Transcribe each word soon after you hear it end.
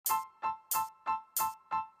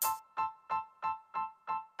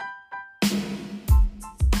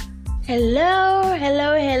Hello,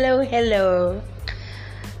 hello, hello, hello.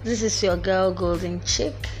 This is your girl Golden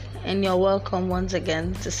Chick, and you're welcome once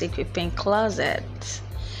again to Secret Pink Closet.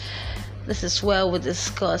 This is where we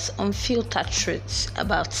discuss unfiltered truths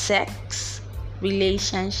about sex,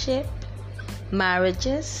 relationship,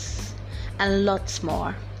 marriages, and lots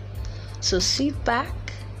more. So sit back,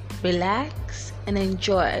 relax, and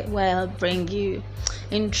enjoy while I bring you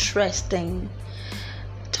interesting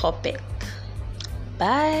topic.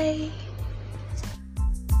 Bye.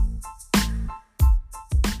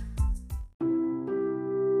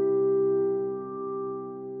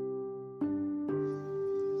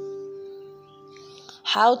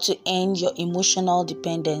 How to end your emotional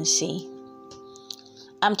dependency.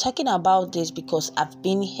 I'm talking about this because I've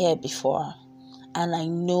been here before and I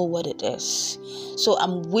know what it is. So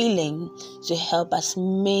I'm willing to help as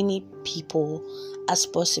many people as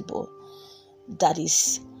possible that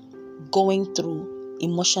is going through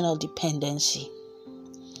emotional dependency.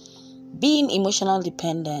 Being emotional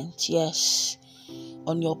dependent, yes,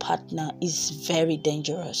 on your partner is very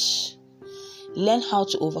dangerous. Learn how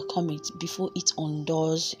to overcome it before it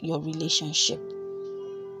undoes your relationship.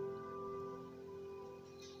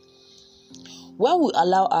 When we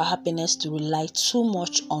allow our happiness to rely too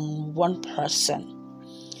much on one person,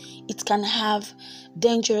 it can have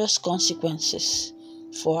dangerous consequences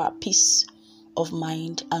for our peace of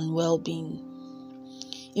mind and well-being.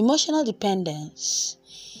 Emotional dependence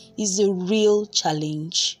is a real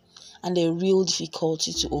challenge and a real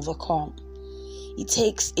difficulty to overcome. It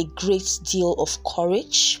takes a great deal of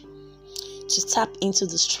courage to tap into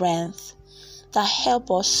the strength that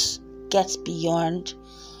help us get beyond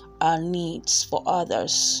our needs for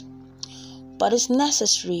others. But it's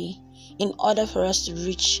necessary in order for us to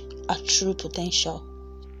reach our true potential.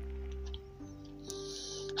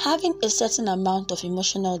 Having a certain amount of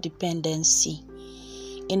emotional dependency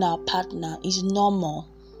in our partner is normal.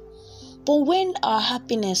 But when our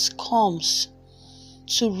happiness comes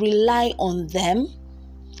to rely on them,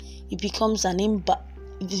 it becomes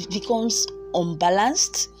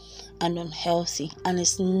unbalanced and unhealthy, and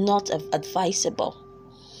it's not advisable.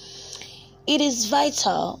 It is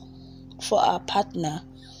vital for our partner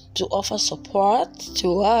to offer support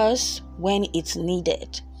to us when it's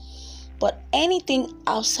needed. But anything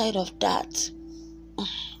outside of that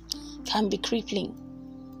can be crippling.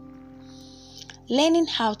 Learning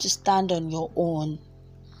how to stand on your own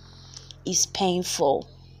is painful,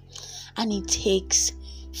 and it takes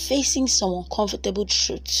facing some uncomfortable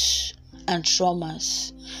truths and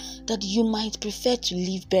traumas that you might prefer to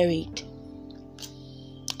leave buried.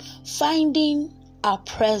 Finding our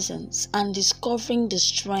presence and discovering the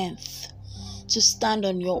strength to stand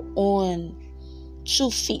on your own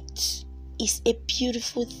 2 feet is a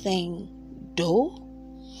beautiful thing, though,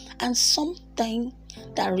 and something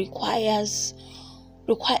that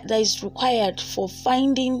is required for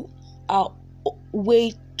finding our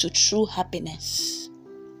way to true happiness.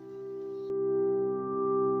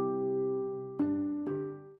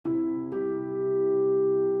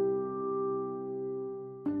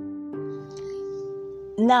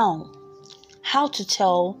 Now, how to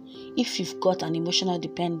tell if you've got an emotional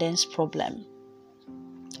dependence problem?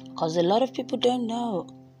 Because a lot of people don't know.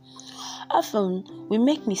 Often we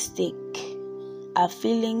make mistake. Our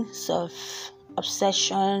feelings of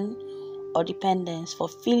obsession or dependence for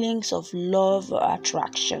feelings of love or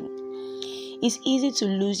attraction. It's easy to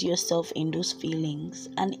lose yourself in those feelings,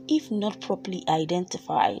 and if not properly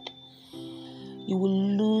identified, you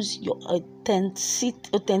will lose your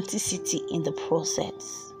authenticity in the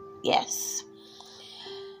process. Yes.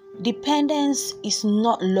 Dependence is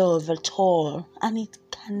not love at all, and it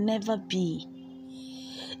can never be.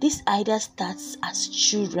 This either starts as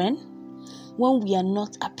children, when we are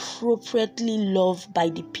not appropriately loved by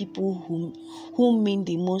the people who mean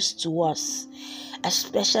the most to us,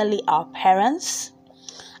 especially our parents,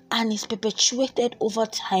 and is perpetuated over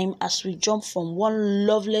time as we jump from one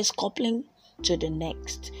loveless coupling to the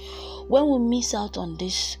next. When we miss out on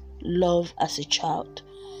this love as a child,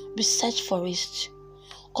 we search for it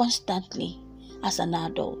constantly as an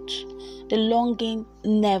adult. The longing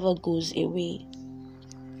never goes away.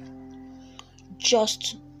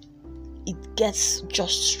 It gets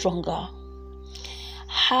just stronger.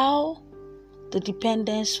 How the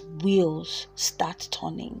dependence wheels start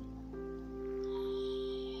turning.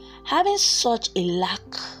 Having such a lack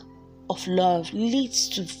of love leads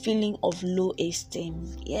to feeling of low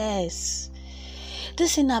esteem. Yes.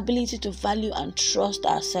 This inability to value and trust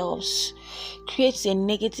ourselves creates a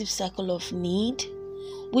negative cycle of need,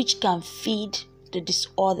 which can feed the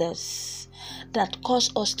disorders that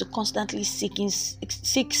cause us to constantly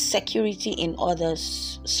seek security in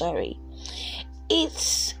others.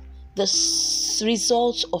 It's the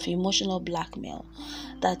result of emotional blackmail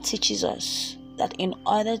that teaches us that in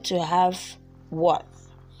order to have worth,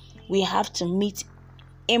 we have to meet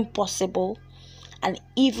impossible and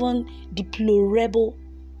even deplorable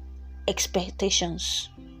expectations.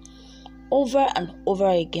 Over and over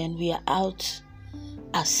again, we are out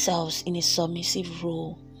ourselves in a submissive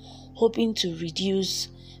role, hoping to reduce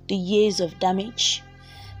the years of damage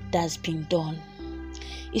that's been done.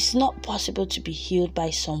 It's not possible to be healed by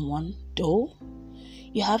someone, though.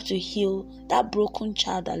 You have to heal that broken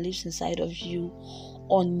child that lives inside of you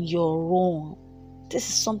on your own. This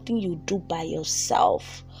is something you do by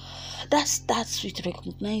yourself. That starts with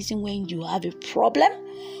recognizing when you have a problem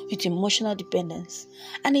with emotional dependence,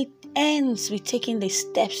 and it ends with taking the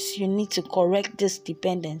steps you need to correct this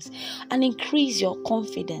dependence and increase your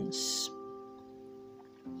confidence.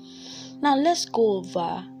 Now let's go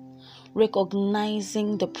over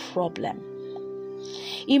recognizing the problem.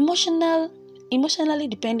 Emotionally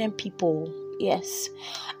dependent people, yes,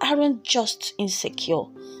 aren't just insecure.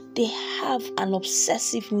 They have an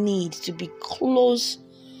obsessive need to be close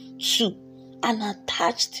to and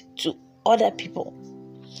attached to other people.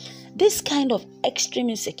 This kind of extreme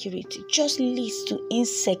insecurity just leads to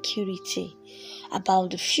insecurity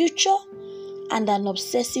about the future and an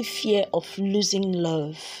obsessive fear of losing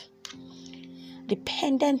love.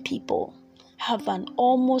 Dependent people have an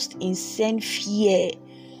almost insane fear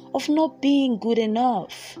of not being good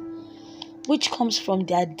enough, which comes from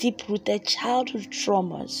their deep-rooted childhood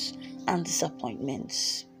traumas and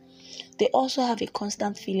disappointments. They also have a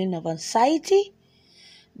constant feeling of anxiety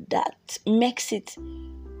that makes it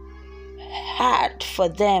hard for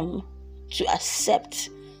them to accept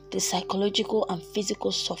the psychological and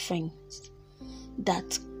physical suffering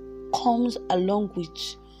that comes along with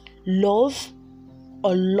love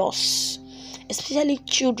or loss, especially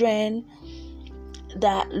children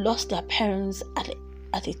that lost their parents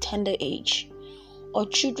at a tender age, or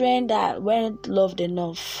children that weren't loved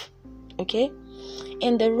enough. Okay?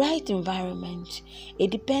 In the right environment, a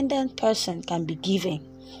dependent person can be giving,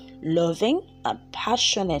 loving, and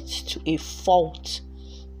passionate to a fault,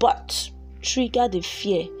 but trigger the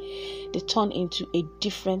fear, they turn into a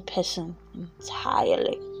different person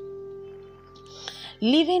entirely.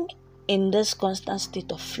 Living in this constant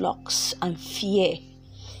state of flux and fear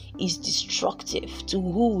is destructive to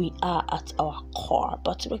who we are at our core,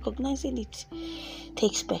 but recognizing it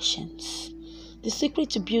takes patience. The secret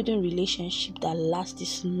to building relationship that last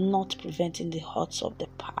is not preventing the hurts of the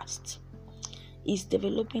past. It's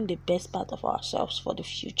developing the best part of ourselves for the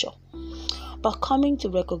future. But coming to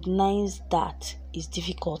recognize that is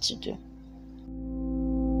difficult to do.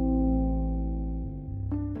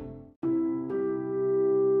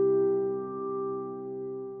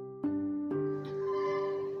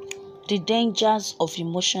 The dangers of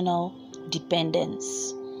emotional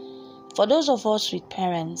dependence. For those of us with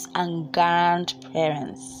parents and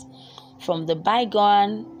grandparents from the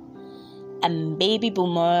bygone and baby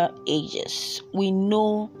boomer ages, we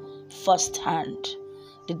know firsthand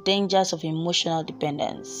the dangers of emotional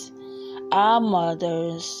dependence. Our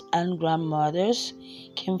mothers and grandmothers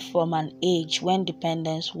came from an age when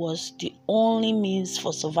dependence was the only means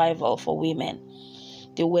for survival for women.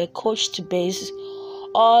 They were coached to base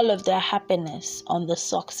all of their happiness on the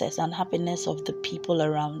success and happiness of the people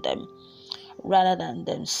around them rather than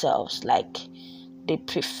themselves. Like, they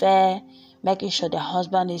prefer making sure their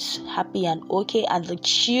husband is happy and okay, and the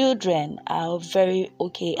children are very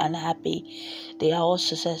okay and happy. They are all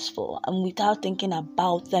successful and without thinking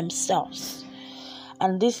about themselves.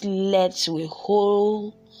 And this led to a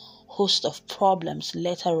whole host of problems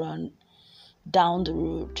later on down the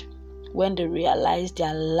road when they realized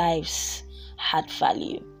their lives had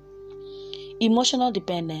value. Emotional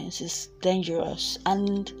dependence is dangerous,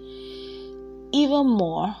 and even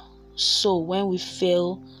more so when we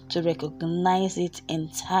fail to recognize it in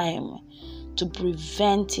time to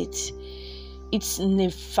prevent it. It's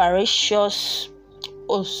nefarious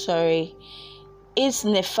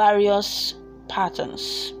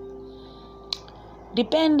patterns.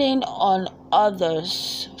 Depending on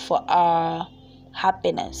others for our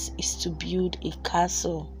happiness is to build a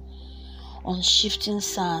castle on shifting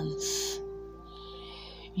sands.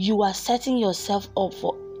 You are setting yourself up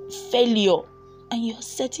for failure, and you're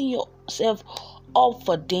setting yourself up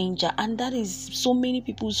for danger, and that is so many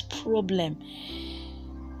people's problem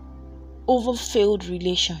over failed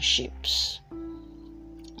relationships.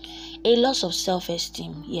 A loss of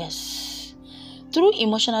self-esteem, yes, through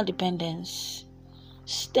emotional dependence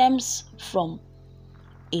stems from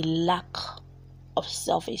a lack of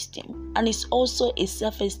self-esteem, and it's also a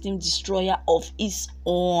self-esteem destroyer of its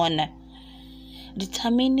own,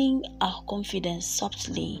 determining our confidence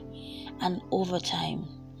subtly and over time.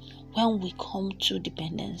 When we come to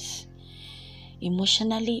dependence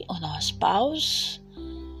emotionally on our spouse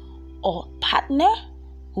or partner,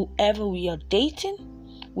 whoever we are dating,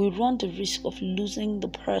 we run the risk of losing the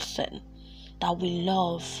person that we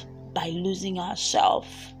love by losing ourselves.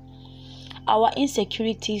 Our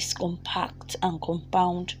insecurities compact and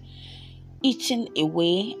compound, eating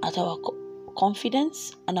away at our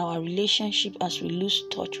confidence and our relationship as we lose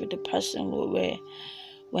touch with the person we were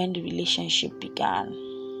when the relationship began.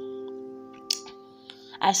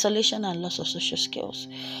 Isolation and loss of social skills.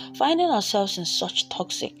 Finding ourselves in such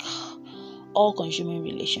toxic, all-consuming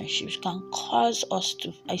relationships can cause us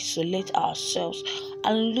to isolate ourselves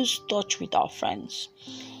and lose touch with our friends.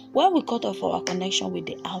 When we cut off our connection with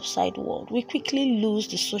the outside world, we quickly lose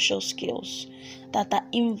the social skills that are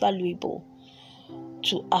invaluable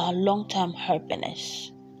to our long-term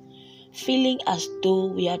happiness. Feeling as though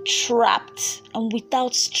we are trapped and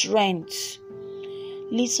without strength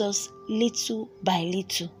leads us little by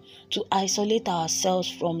little to isolate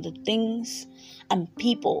ourselves from the things and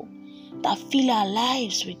people that fill our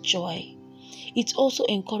lives with joy. It also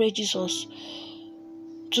encourages us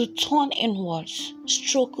to turn inwards,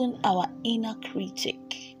 stroking our inner critic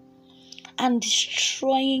and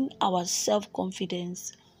destroying our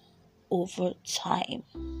self-confidence over time.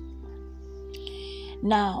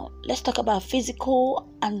 Now, let's talk about physical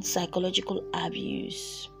and psychological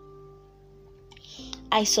abuse.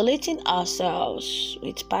 Isolating ourselves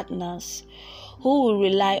with partners who we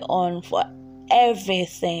rely on for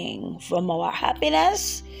everything from our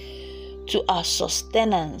happiness to our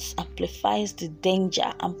sustenance amplifies the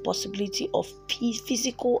danger and possibility of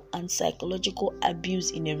physical and psychological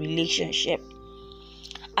abuse in a relationship.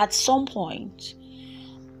 At some point,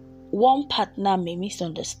 one partner may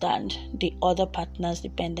misunderstand the other partner's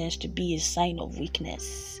dependence to be a sign of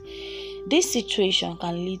weakness. This situation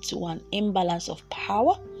can lead to an imbalance of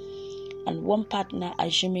power and one partner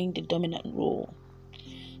assuming the dominant role.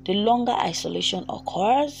 The longer isolation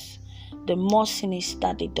occurs, the more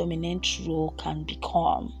sinister the dominant role can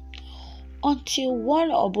become, until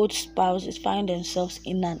one or both spouses find themselves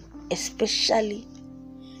in an especially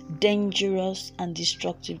dangerous and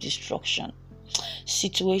destructive situation.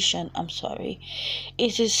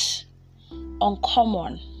 It is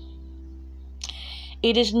uncommon.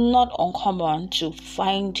 It is not uncommon to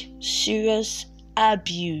find serious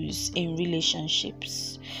abuse in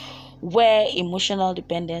relationships where emotional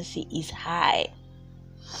dependency is high.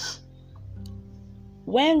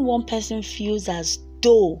 When one person feels as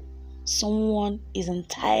though someone is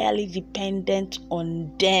entirely dependent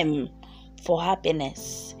on them for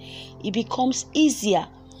happiness, it becomes easier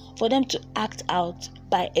for them to act out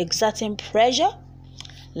by exerting pressure,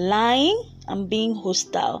 lying, and being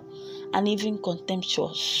hostile and even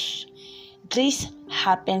contemptuous. This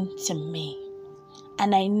happened to me,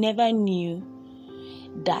 and I never knew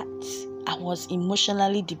that I was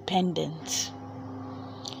emotionally dependent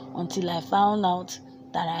until I found out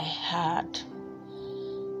that I had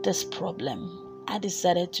this problem. I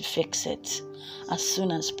decided to fix it as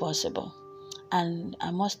soon as possible, and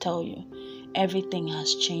I must tell you, everything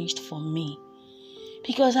has changed for me,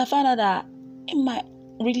 because I found out that in my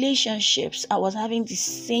relationships I was having the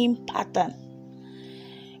same pattern.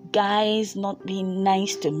 Guys not being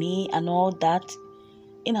nice to me and all that,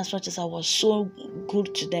 in as much as I was so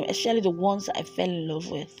good to them, especially the ones I fell in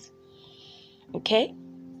love with. Okay,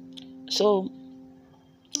 so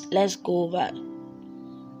let's go over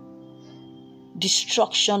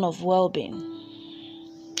destruction of well-being.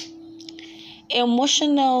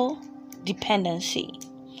 Emotional dependency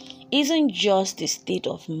isn't just a state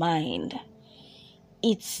of mind.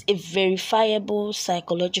 It's a verifiable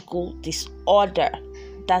psychological disorder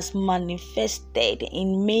that's manifested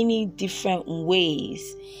in many different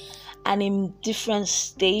ways and in different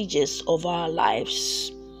stages of our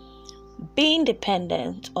lives. Being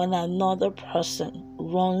dependent on another person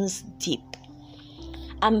runs deep,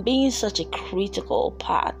 and being such a critical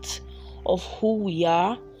part of who we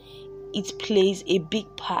are, it plays a big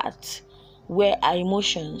part where our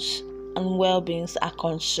emotions and well-beings are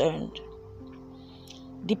concerned.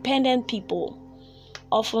 Dependent people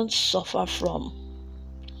often suffer from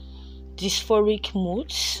dysphoric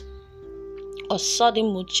moods or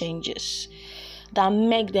sudden mood changes that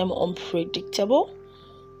make them unpredictable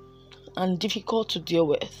and difficult to deal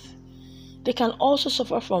with. They can also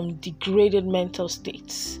suffer from degraded mental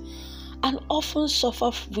states and often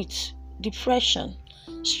suffer with depression,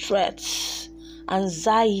 stress,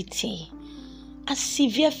 anxiety, and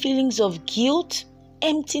severe feelings of guilt,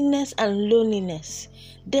 emptiness, and loneliness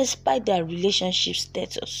despite their relationship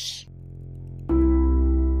status.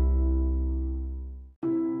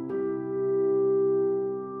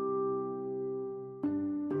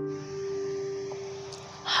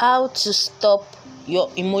 How to stop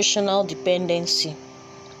your emotional dependency.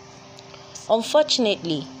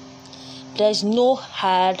 Unfortunately, there is no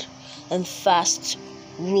hard and fast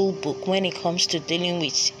rule book when it comes to dealing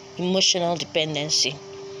with emotional dependency.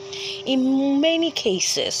 In many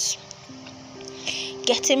cases,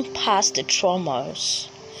 getting past the traumas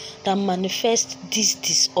that manifest this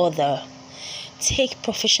disorder take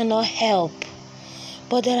professional help,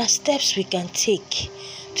 but there are steps we can take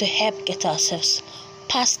to help get ourselves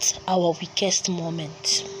past our weakest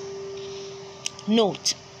moment.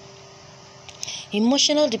 Note,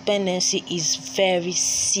 emotional dependency is very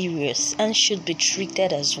serious and should be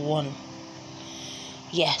treated as one.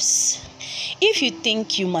 Yes, if you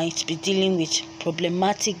think you might be dealing with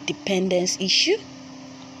problematic dependence issue,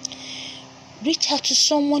 reach out to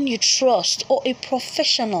someone you trust or a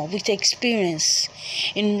professional with experience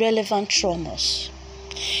in relevant traumas.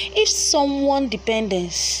 If someone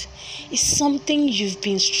dependence is something you've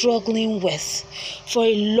been struggling with for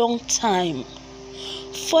a long time,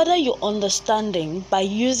 further your understanding by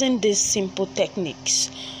using these simple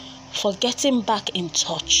techniques for getting back in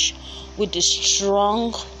touch with the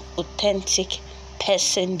strong, authentic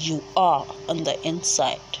person you are on the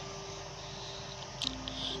inside.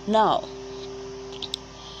 Now,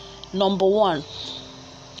 number 1,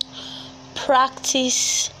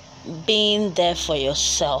 practice being there for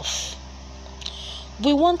yourself.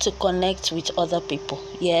 We want to connect with other people,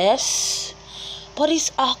 yes, but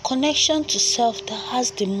it's our connection to self that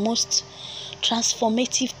has the most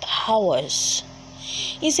transformative powers.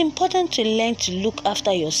 It's important to learn to look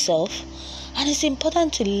after yourself, and it's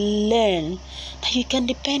important to learn that you can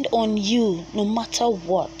depend on you no matter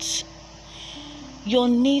what. Your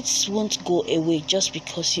needs won't go away just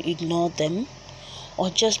because you ignore them or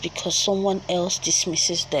just because someone else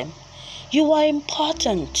dismisses them. You are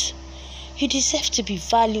important. You deserve to be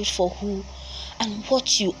valued for who and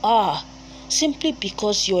what you are, simply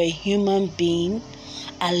because you're a human being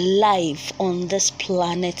alive on this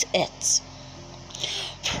planet Earth.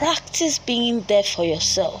 Practice being there for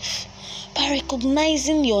yourself by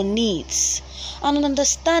recognizing your needs and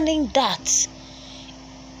understanding that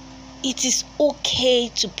it is okay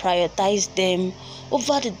to prioritize them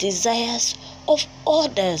over the desires of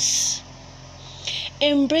others.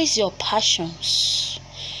 Embrace your passions,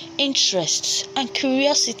 interests, and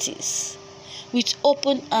curiosities with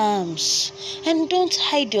open arms, and don't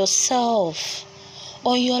hide yourself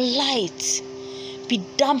or your light be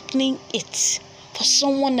dampening it for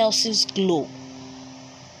someone else's glow.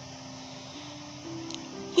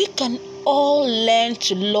 We can all learn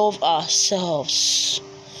to love ourselves,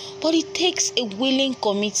 but it takes a willing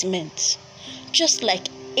commitment, just like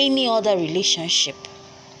any other relationship.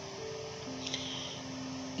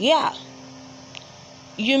 Yeah,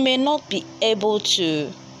 you may not be able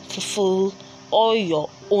to fulfill all your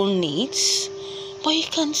own needs, but you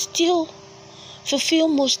can still fulfill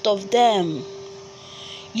most of them.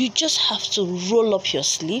 You just have to roll up your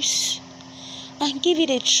sleeves and give it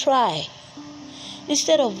a try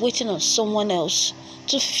instead of waiting on someone else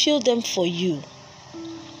to fulfill them for you.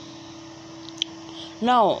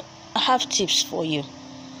 Now, I have tips for you.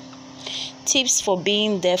 Tips for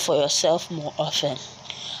being there for yourself more often.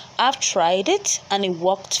 I've tried it and it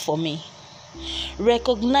worked for me.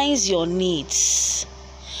 Recognize your needs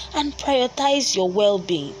and prioritize your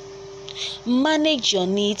well-being. Manage your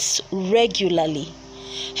needs regularly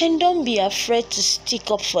and don't be afraid to stick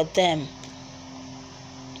up for them.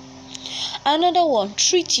 Another one,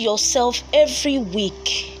 treat yourself every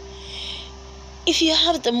week. If you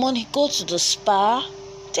have the money, go to the spa.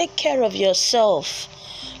 Take care of yourself.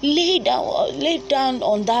 Lay down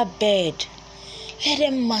on that bed. Let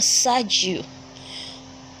them massage you.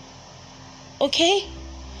 Okay?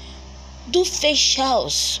 Do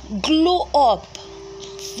facials. Glow up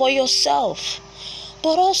for yourself.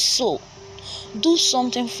 But also, do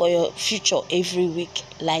something for your future every week.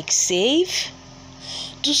 Like save.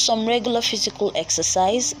 Do some regular physical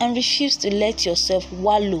exercise and refuse to let yourself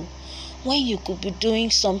wallow when you could be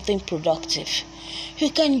doing something productive.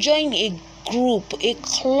 You can join a group, a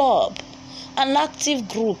club, an active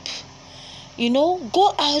group.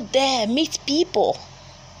 Go out there, meet people.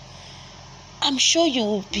 I'm sure you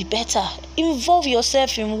will be better. Involve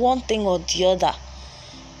yourself in one thing or the other.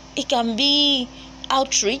 It can be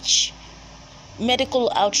outreach,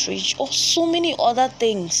 medical outreach, or so many other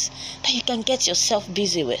things that you can get yourself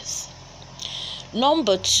busy with.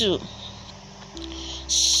 Number 2,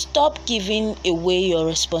 Stop giving away your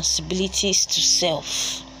responsibilities to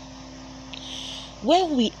self.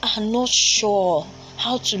 When we are not sure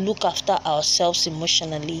how to look after ourselves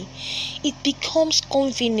emotionally, it becomes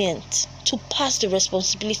convenient to pass the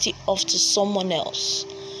responsibility off to someone else.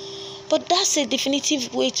 But that's a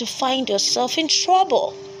definitive way to find yourself in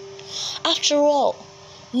trouble. After all,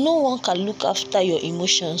 no one can look after your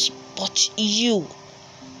emotions but you.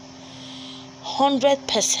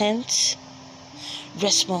 100%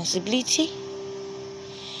 responsibility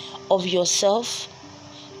of yourself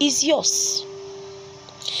is yours.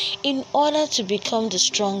 In order to become the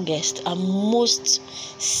strongest and most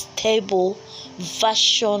stable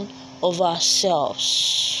version of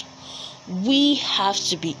ourselves, we have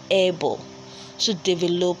to be able to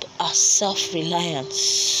develop our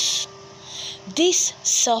self-reliance. This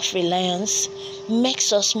self-reliance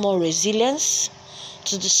makes us more resilient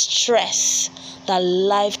to the stress that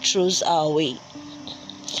life throws our way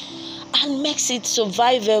and makes it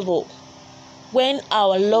survivable when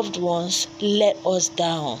our loved ones let us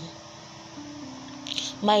down.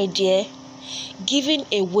 My dear, giving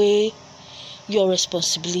away your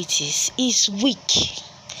responsibilities is weak,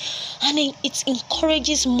 and it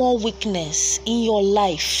encourages more weakness in your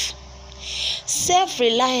life.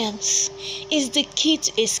 Self-reliance is the key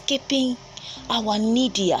to escaping our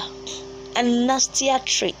needier and nastier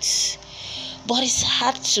traits, but it's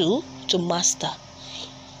hard to master,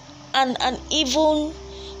 and an even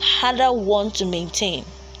harder one to maintain.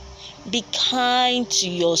 Be kind to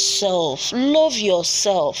yourself, love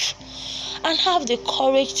yourself, and have the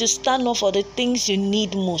courage to stand up for the things you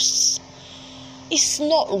need most. It's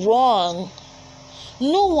not wrong.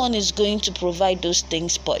 No one is going to provide those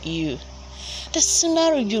things but you. The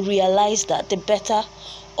sooner you realize that, the better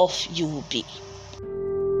off you will be.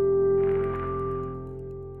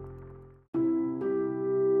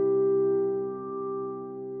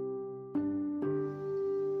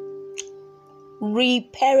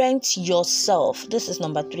 Reparent yourself. This is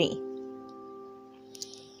number 3.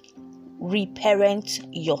 Reparent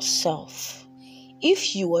yourself.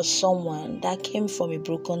 If you were someone that came from a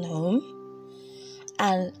broken home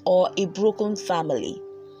or a broken family,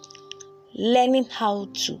 learning how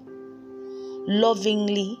to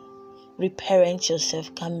lovingly reparent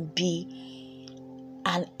yourself can be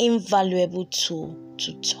an invaluable tool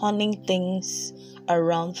to turning things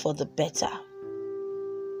around for the better.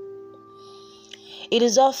 It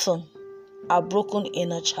is often our broken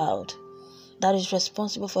inner child that is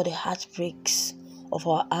responsible for the heartbreaks of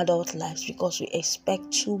our adult lives because we expect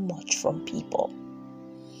too much from people.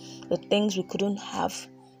 The things we couldn't have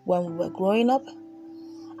when we were growing up,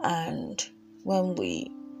 and when we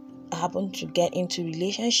happen to get into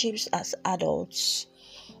relationships as adults,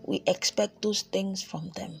 we expect those things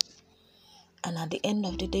from them. And at the end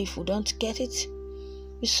of the day, if we don't get it,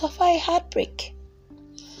 we suffer a heartbreak.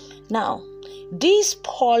 Now, these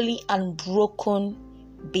poorly and broken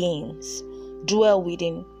beings dwell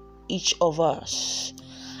within each of us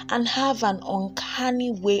and have an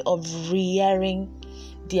uncanny way of rearing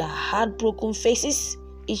their heartbroken faces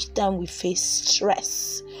each time we face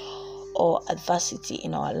stress or adversity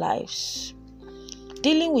in our lives.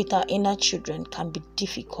 Dealing with our inner children can be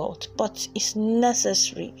difficult, but it's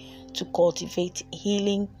necessary to cultivate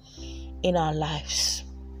healing in our lives.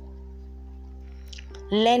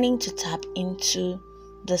 Learning to tap into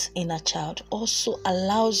this inner child also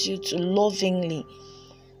allows you to lovingly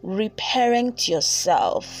reparent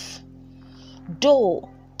yourself. Though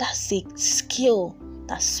that's a skill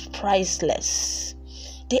that's priceless.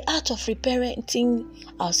 The art of reparenting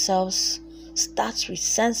ourselves starts with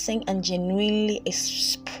sensing and genuinely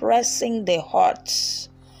expressing the hurts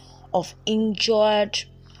of injured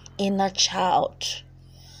inner child,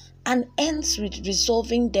 and ends with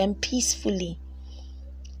resolving them peacefully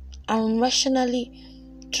and rationally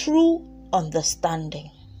through understanding.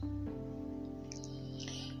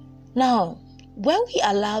 Now, when we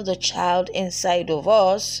allow the child inside of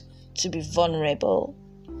us to be vulnerable,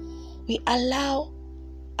 we allow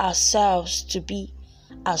ourselves to be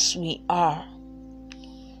as we are.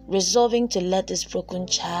 Resolving to let this broken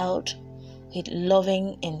child with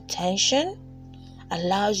loving intention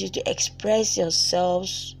allows you to express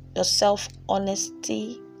yourself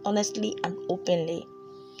honestly and openly.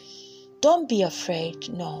 Don't be afraid,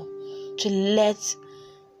 to let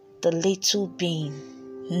the little being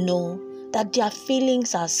know that their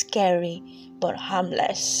feelings are scary but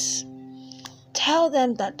harmless. Tell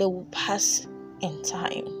them that they will pass in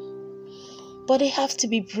time, but they have to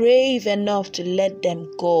be brave enough to let them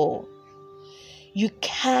go. You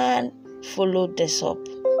can follow this up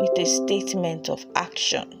with a statement of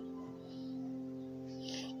action.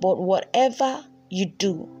 But whatever you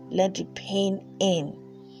do, let the pain in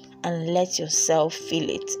and let yourself feel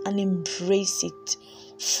it and embrace it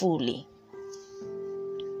fully.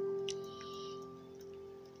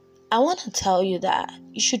 I want to tell you that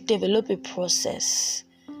you should develop a process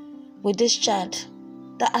with this chat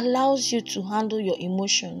that allows you to handle your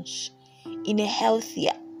emotions in a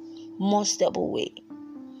healthier, more stable way.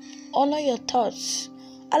 Honor your thoughts.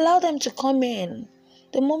 Allow them to come in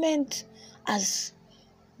the moment as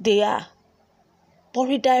they are. But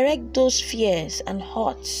redirect those fears and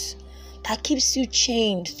hurts that keeps you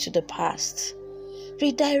chained to the past.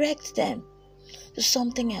 Redirect them to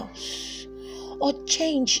something else. Or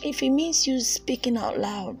change if it means you speaking out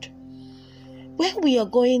loud. When we are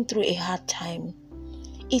going through a hard time,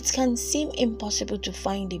 it can seem impossible to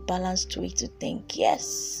find a balanced way to think.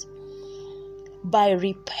 Yes, by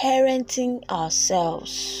reparenting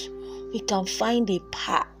ourselves, we can find a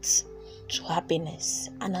path to happiness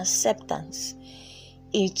and acceptance.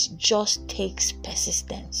 It just takes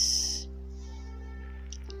persistence.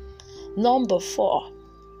 Number 4,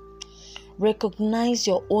 recognize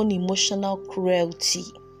your own emotional cruelty.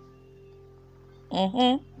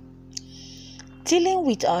 Dealing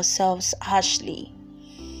with ourselves harshly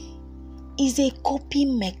is a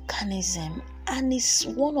coping mechanism, and it's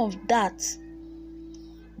one of that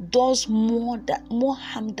does more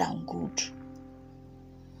harm than good.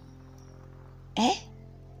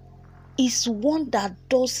 It's one that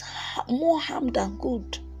does more harm than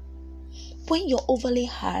good. When you're overly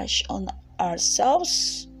harsh on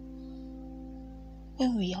ourselves,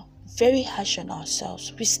 when we are very harsh on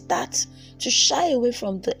ourselves, we start to shy away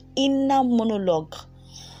from the inner monologue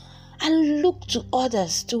and look to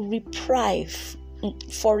others to reprieve.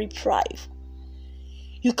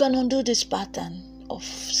 You can undo this pattern of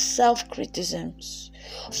self-criticisms.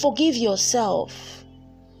 Forgive yourself.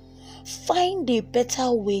 Find a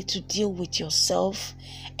better way to deal with yourself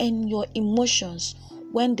and your emotions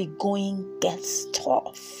when the going gets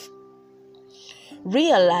tough.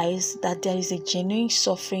 Realize that there is a genuine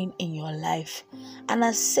suffering in your life and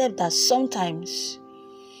accept that sometimes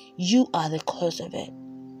you are the cause of it.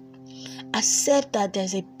 Accept that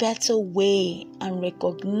there's a better way and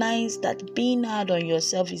recognize that being hard on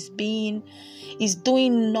yourself is doing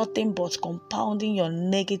nothing but compounding your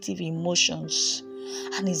negative emotions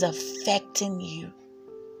and is affecting you.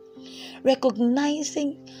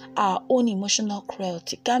 Recognizing our own emotional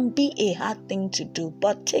cruelty can be a hard thing to do,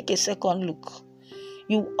 but take a second look.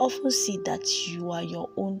 You often see that you are your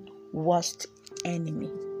own worst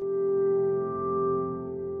enemy.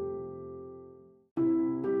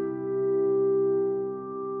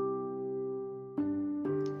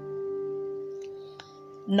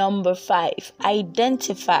 Number 5,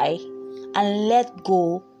 identify and let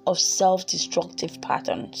go of self-destructive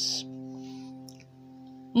patterns.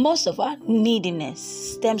 Most of our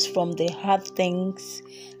neediness stems from the hard things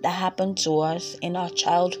that happen to us in our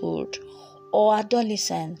childhood or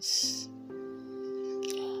adolescence.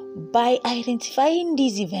 By identifying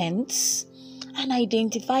these events and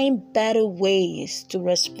identifying better ways to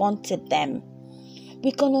respond to them,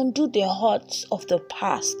 we can undo the hurts of the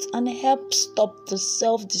past and help stop the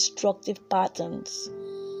self-destructive patterns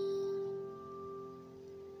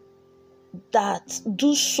that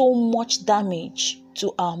do so much damage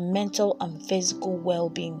to our mental and physical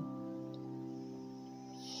well-being.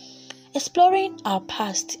 Exploring our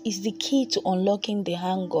past is the key to unlocking the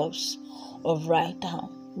hang-ups of right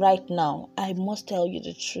now. I must tell you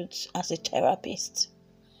the truth as a therapist.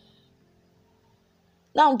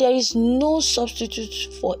 Now, there is no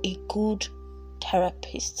substitute for a good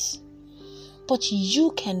therapist, but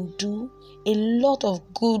you can do a lot of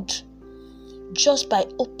good just by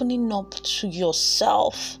opening up to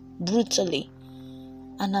yourself brutally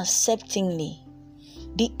and acceptingly.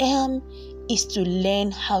 The aim is to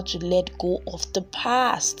learn how to let go of the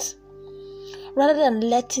past rather than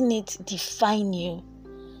letting it define you.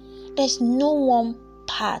 There's no one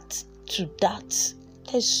path to that.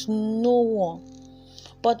 There's no one.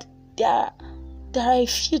 But there are a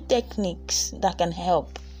few techniques that can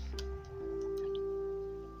help.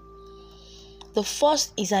 The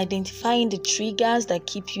first is identifying the triggers that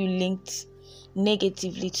keep you linked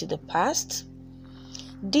negatively to the past.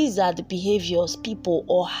 These are the behaviors, people,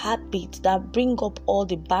 or habits that bring up all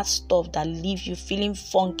the bad stuff that leave you feeling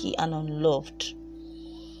funky and unloved.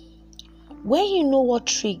 When you know your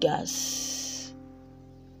triggers,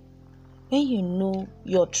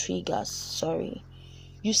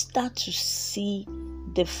 you start to see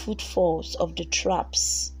the footfalls of the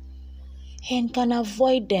traps and can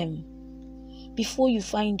avoid them before you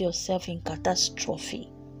find yourself in catastrophe.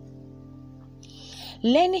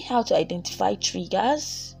 Learning how to identify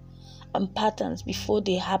triggers and patterns before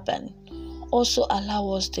they happen also allow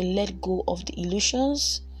us to let go of the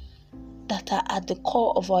illusions that are at the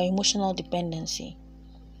core of our emotional dependency.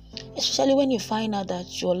 Especially when you find out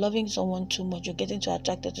that you're loving someone too much, you're getting too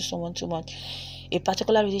attracted to someone too much, a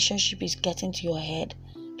particular relationship is getting to your head,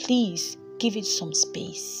 please give it some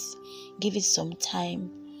space, give it some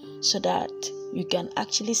time, so that you can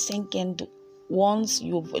actually sink in once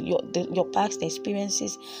your past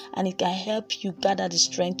experiences, and it can help you gather the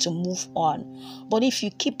strength to move on. But if you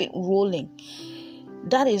keep it rolling,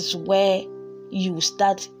 that is where you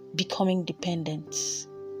start becoming dependent.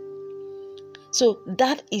 So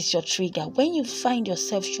that is your trigger. When you find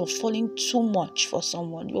yourself you're falling too much for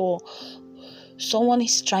someone, someone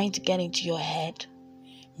is trying to get into your head,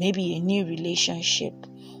 maybe a new relationship,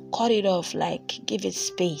 cut it off, give it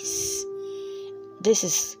space. This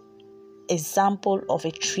is example of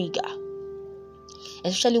a trigger,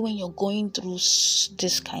 especially when you're going through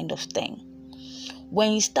this kind of thing.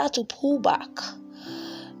 When you start to pull back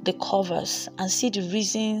the covers and see the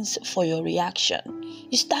reasons for your reaction,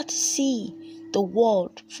 you start to see the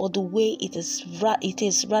world for the way it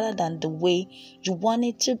is rather than the way you want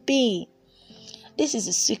it to be. This is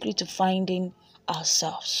the secret to finding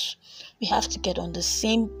ourselves. We have to get on the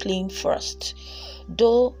same plane first,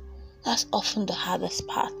 though that's often the hardest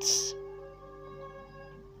part.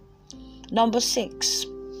 Number 6,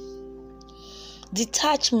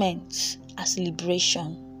 detachment as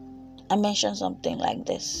liberation. I mentioned something like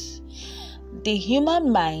this. The human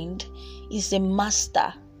mind is a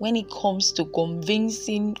master when it comes to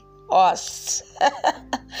convincing us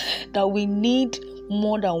that we need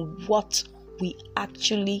more than what we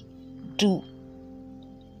actually do.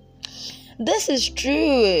 This is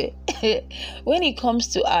true when it comes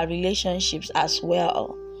to our relationships as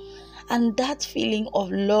well. And that feeling of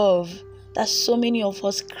love that so many of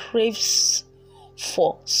us craves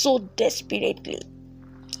for so desperately.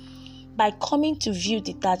 By coming to view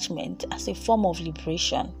detachment as a form of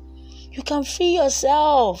liberation, you can free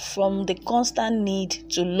yourself from the constant need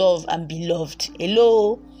to love and be loved.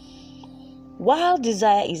 Hello? While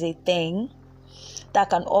desire is a thing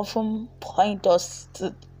that can often point us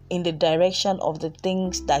in the direction of the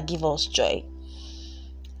things that give us joy,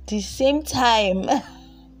 at the same time,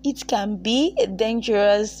 it can be a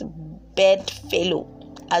dangerous bedfellow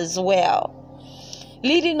as well,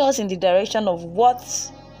 leading us in the direction of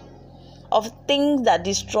things that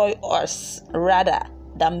destroy us rather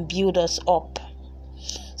than build us up.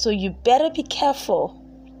 So you better be careful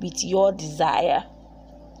with your desire.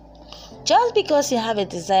 Just because you have a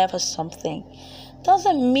desire for something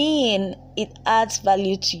doesn't mean it adds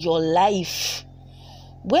value to your life.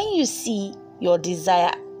 When you see your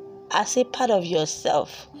desire as a part of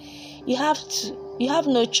yourself, you have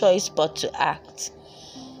no choice but to act.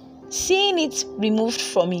 Seeing it removed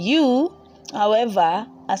from you, however,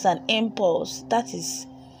 as an impulse that is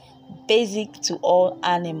basic to all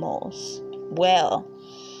animals, well,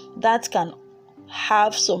 that can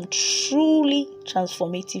have some truly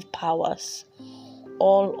transformative powers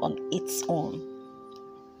all on its own.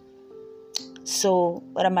 So,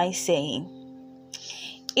 what am I saying?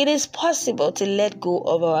 It is possible to let go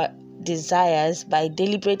of our desires by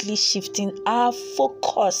deliberately shifting our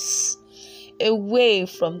focus away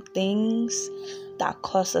from things that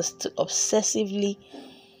cause us to obsessively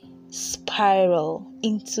spiral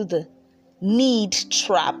into the need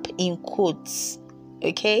trap, in quotes.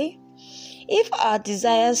 Okay? If our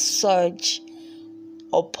desires surge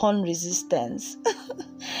upon resistance,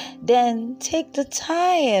 then take the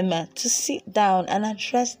time to sit down and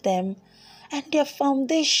address them and their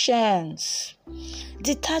foundations.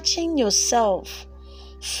 Detaching yourself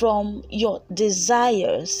from your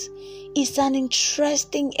desires is an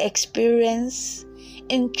interesting experience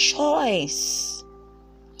and choice.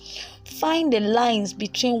 Find the lines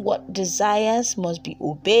between what desires must be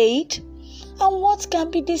obeyed and what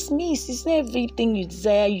can be dismissed. It's not everything you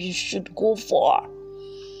desire you should go for.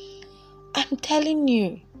 I'm telling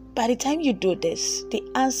you, by the time you do this, the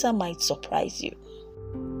answer might surprise you.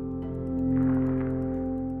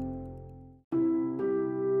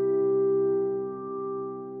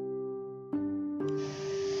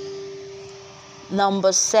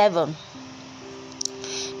 Number 7,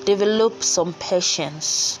 develop some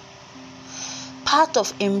patience. Part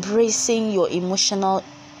of embracing your emotional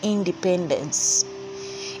independence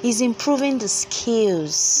is improving the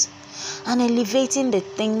skills and elevating the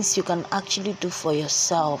things you can actually do for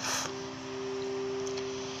yourself.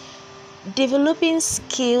 Developing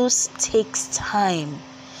skills takes time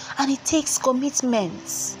and it takes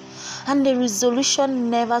commitment and the resolution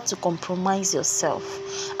never to compromise yourself.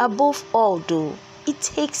 Above all, though, it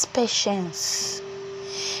takes patience.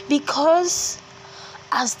 Because,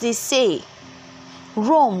 as they say,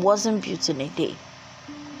 Rome wasn't built in a day.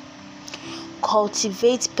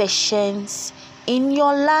 Cultivate patience in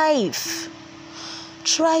your life.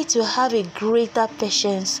 Try to have a greater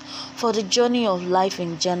patience for the journey of life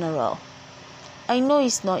in general. I know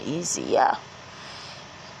it's not easy, yeah.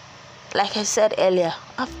 Like I said earlier,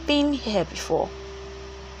 I've been here before.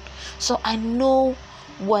 So I know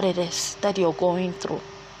what it is that you're going through.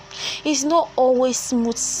 It's not always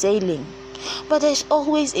smooth sailing, but there's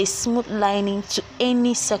always a smooth lining to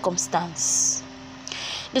any circumstance.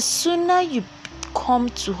 The sooner you come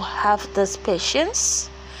to have this patience,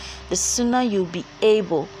 the sooner you'll be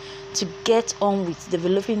able to get on with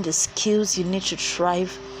developing the skills you need to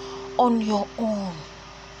thrive on your own.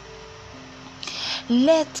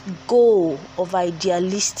 Let go of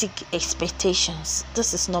idealistic expectations.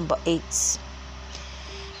 This is number 8.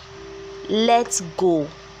 Let go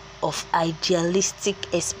of idealistic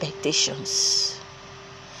expectations.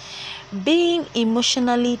 Being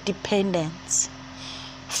emotionally dependent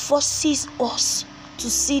forces us to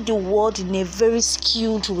see the world in a very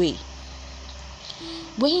skewed way.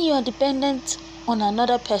 When you are dependent on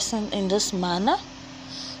another person in this manner,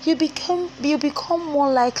 you become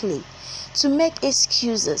more likely to make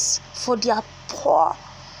excuses for their poor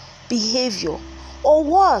behavior, or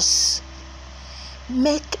worse,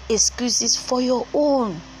 make excuses for your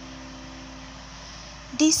own.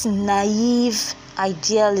 This naive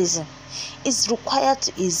idealism is required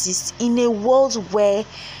to exist in a world where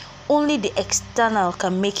only the external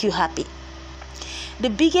can make you happy. The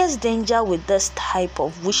biggest danger with this type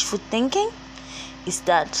of wishful thinking is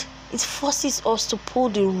that it forces us to pull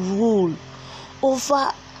the rule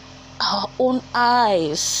over our own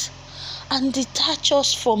eyes and detach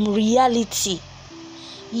us from reality.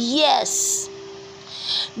 Yes,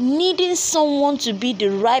 needing someone to be the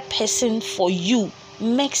right person for you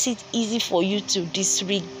makes it easy for you to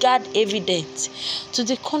disregard evidence to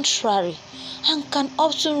the contrary, and can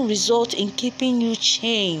often result in keeping you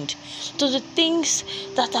chained to the things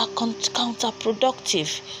that are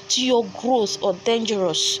counterproductive to your growth or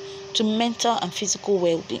dangerous to mental and physical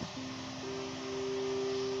well-being.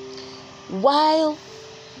 While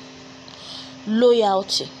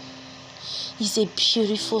loyalty is a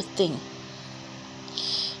beautiful thing,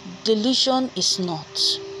 delusion is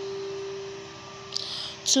not.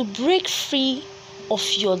 To break free of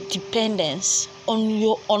your dependence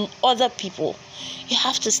on other people, you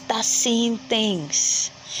have to start seeing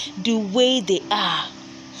things the way they are,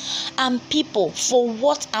 and people for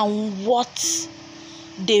what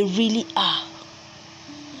they really are,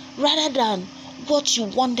 rather than what you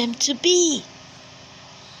want them to be.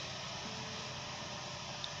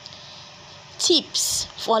 Tips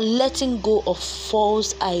for letting go of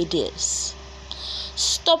false ideas.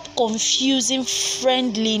 Stop confusing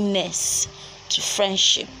friendliness to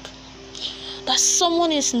friendship. That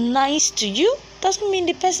someone is nice to you doesn't mean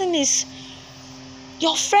the person is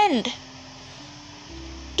your friend.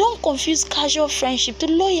 Don't confuse casual friendship to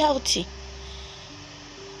loyalty.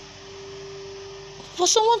 For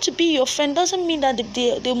someone to be your friend doesn't mean that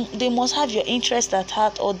they must have your interest at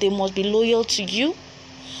heart or they must be loyal to you.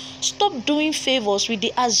 Stop doing favors with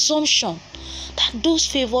the assumption that those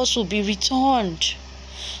favors will be returned.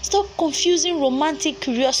 Stop confusing romantic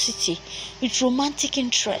curiosity with romantic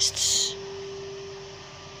interests.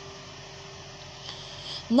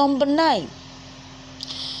 Number 9,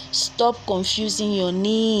 stop confusing your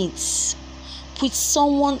needs with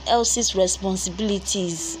someone else's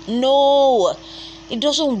responsibilities. No, it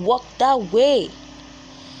doesn't work that way.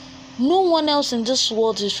 No one else in this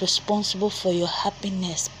world is responsible for your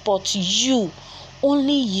happiness but you,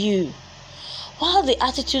 only you. While the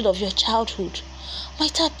attitude of your childhood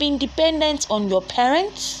might have been dependent on your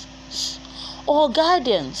parents or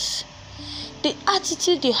guardians, the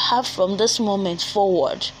attitude you have from this moment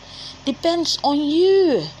forward depends on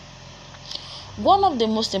you. One of the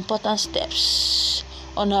most important steps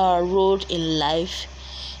on our road in life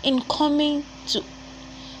in coming to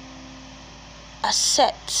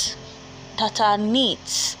accept that our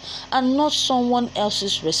needs are not someone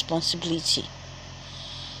else's responsibility.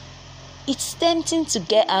 It's tempting to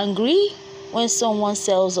get angry when someone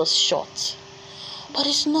sells us short, but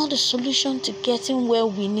it's not the solution to getting where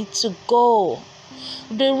we need to go.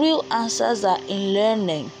 The real answers are in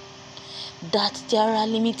learning that there are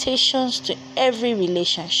limitations to every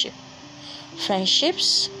relationship,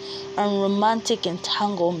 friendships and romantic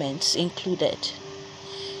entanglements included.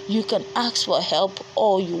 You can ask for help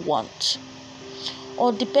all you want,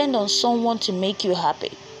 or depend on someone to make you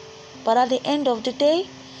happy, but at the end of the day,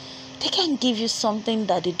 they can't give you something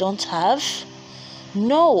that they don't have.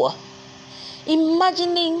 No,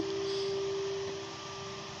 Imagining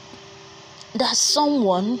that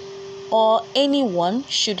someone or anyone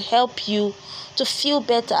should help you to feel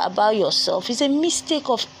better about yourself is a mistake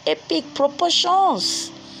of epic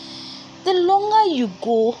proportions. The longer you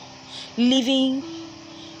go living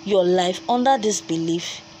your life under this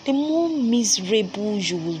belief, the more miserable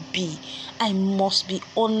you will be. I must be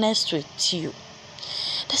honest with you.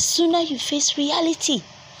 The sooner you face reality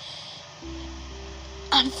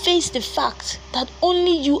and face the fact that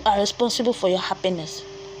only you are responsible for your happiness,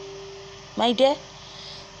 my dear,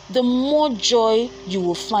 the more joy you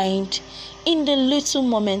will find in the little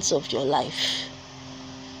moments of your life.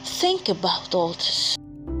 Think about all this.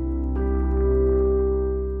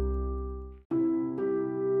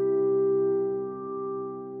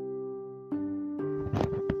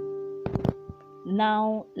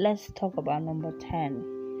 Now, let's talk about number 10.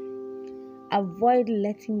 Avoid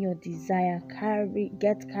letting your desire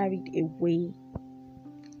get carried away.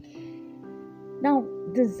 Now,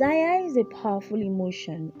 desire is a powerful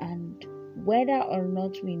emotion, and whether or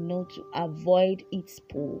not we know to avoid its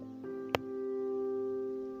pull,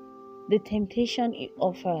 the temptation it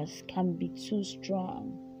offers can be too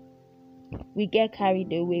strong. We get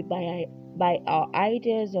carried away by our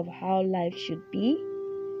ideas of how life should be,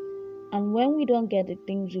 and when we don't get the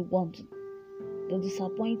things we want, the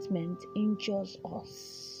disappointment injures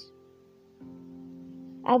us.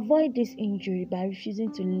 Avoid this injury by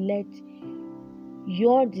refusing to let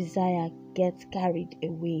your desire get carried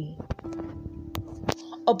away.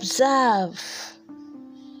 Observe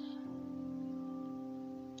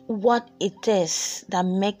what it is that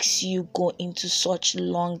makes you go into such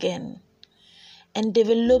longing, and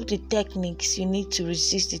develop the techniques you need to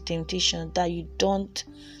resist the temptation that don't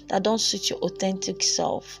suit your authentic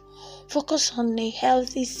self. Focus on a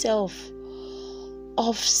healthy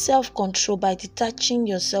self-control by detaching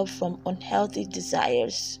yourself from unhealthy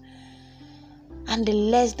desires and the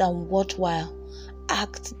less than worthwhile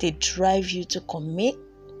acts they drive you to commit.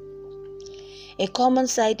 A common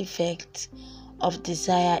side effect of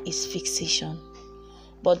desire is fixation,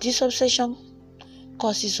 but this obsession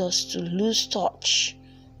causes us to lose touch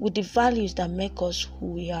with the values that make us who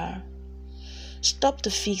we are. Stop the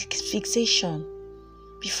fixation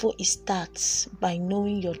before it starts by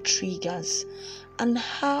knowing your triggers and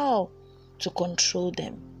how to control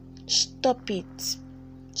them. Stop it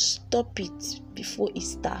before it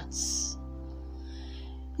starts.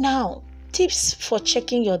 Now, tips for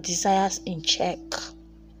checking your desires in check.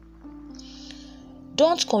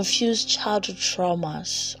 Don't confuse childhood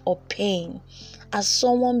traumas or pain as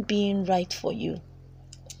someone being right for you.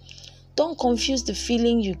 Don't confuse the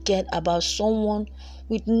feeling you get about someone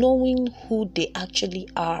with knowing who they actually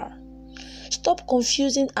are. Stop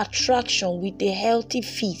confusing attraction with a healthy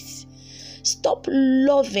faith. Stop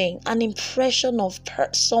loving an impression of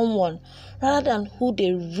someone rather than who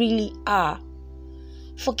they really are.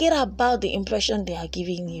 Forget about the impression they are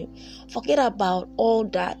giving you. Forget about all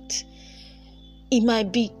that. It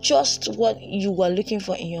might be just what you were looking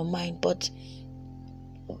for in your mind, but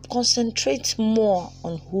concentrate more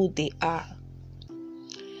on who they are.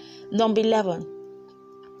 Number 11.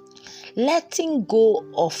 Letting go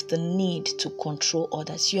of the need to control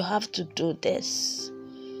others. You have to do this.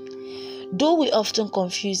 Though we often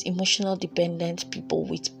confuse emotional dependent people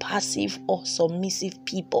with passive or submissive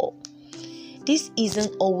people, this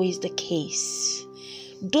isn't always the case.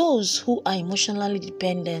 Those who are emotionally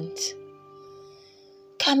dependent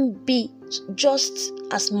can be just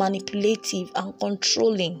as manipulative and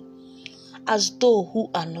controlling as those who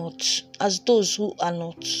are not.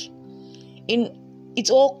 It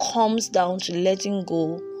all comes down to letting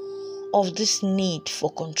go of this need for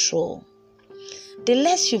control. The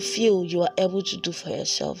less you feel you are able to do for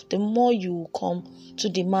yourself, the more you will come to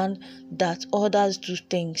demand that others do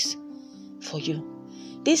things for you.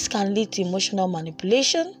 This can lead to emotional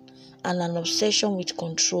manipulation and an obsession with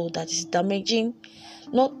control that is damaging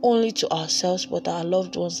not only to ourselves but our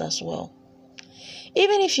loved ones as well.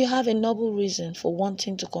 Even if you have a noble reason for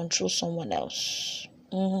wanting to control someone else,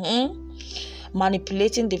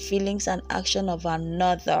 manipulating the feelings and action of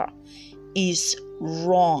another is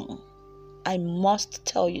wrong. I must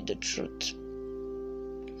tell you the truth.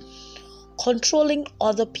 Controlling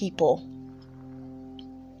other people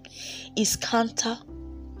is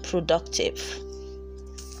counterproductive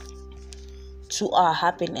to our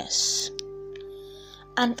happiness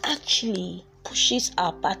and actually pushes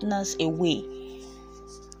our partners away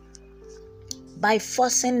by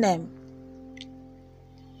forcing them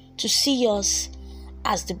to see us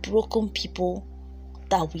as the broken people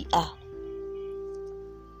that we are.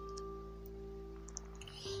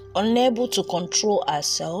 Unable to control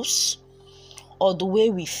ourselves, or the way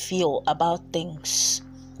we feel about things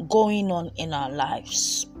going on in our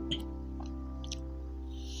lives.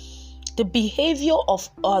 The behavior of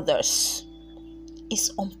others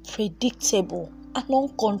is unpredictable and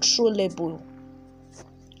uncontrollable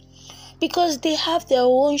because they have their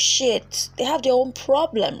own shit, they have their own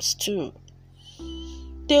problems too.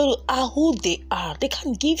 They are who they are. They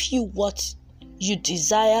can give you what you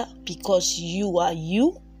desire because you are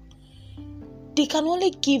you. They can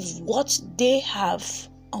only give what they have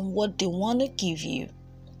and what they want to give you.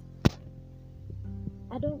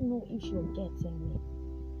 I don't know if you're getting me.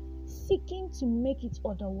 Seeking to make it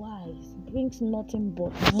otherwise brings nothing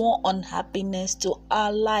but more unhappiness to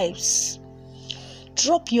our lives.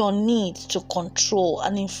 Drop your need to control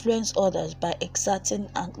and influence others by exerting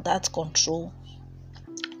that control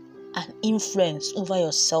and influence over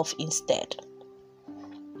yourself instead.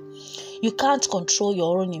 You can't control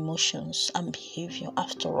your own emotions and behavior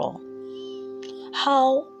after all.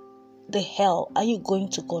 How the hell are you going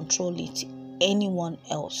to control it anyone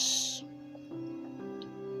else?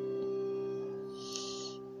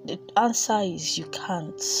 The answer is you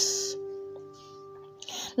can't.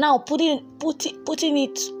 Now, putting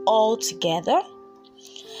it all together,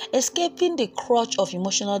 escaping the crutch of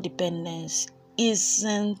emotional dependence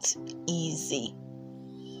isn't easy,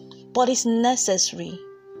 but it's necessary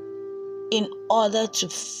in order to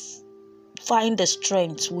find the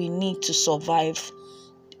strength we need to survive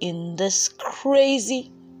in this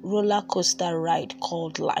crazy roller coaster ride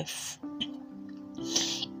called life.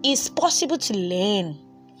 It's possible to learn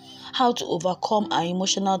how to overcome our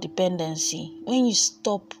emotional dependency when you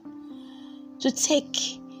stop to take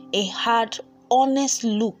a hard, honest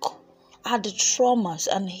look at the traumas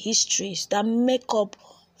and histories that make up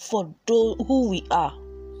for who we are.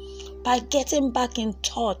 By getting back in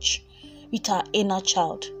touch with our inner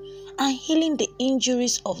child and healing the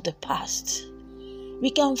injuries of the past,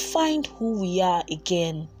 we can find who we are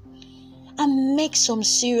again and make some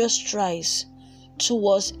serious strides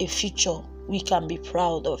towards a future we can be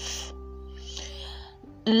proud of.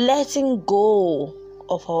 Letting go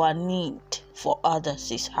of our need for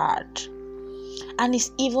others is hard, and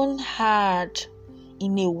it's even hard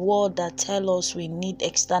in a world that tells us we need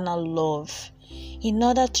external love in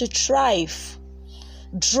order to thrive.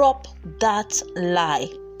 Drop that lie,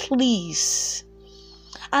 please,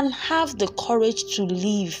 and have the courage to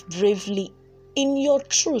live bravely in your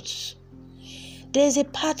truth. There's a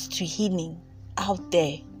path to healing out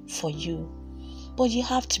there for you, but you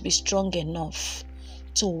have to be strong enough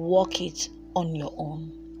to walk it on your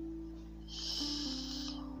own.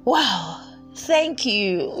 Wow, thank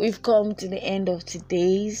you. We've come to the end of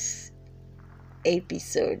today's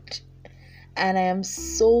episode, and I am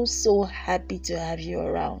so happy to have you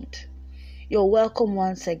around. You're welcome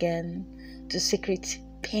once again to Secret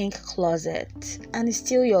Pink Closet, and it's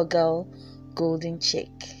still your girl, Golden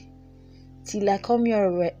Chick. Till I come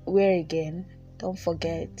your way again, don't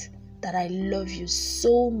forget that I love you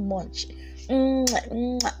so much.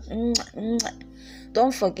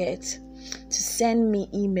 Don't forget to send me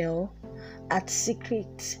email at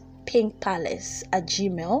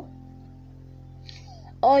secretpinkpalace@gmail.com,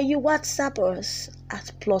 or you WhatsApp us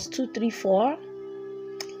at +234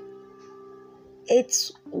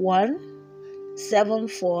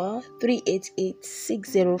 8174 388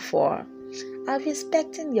 604. I'll be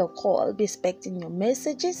expecting your call. I'll be expecting your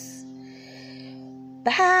messages.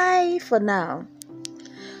 Bye for now.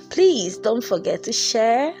 Please don't forget to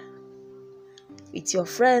share with your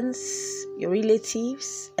friends, your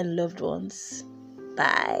relatives, and loved ones.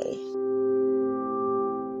 Bye.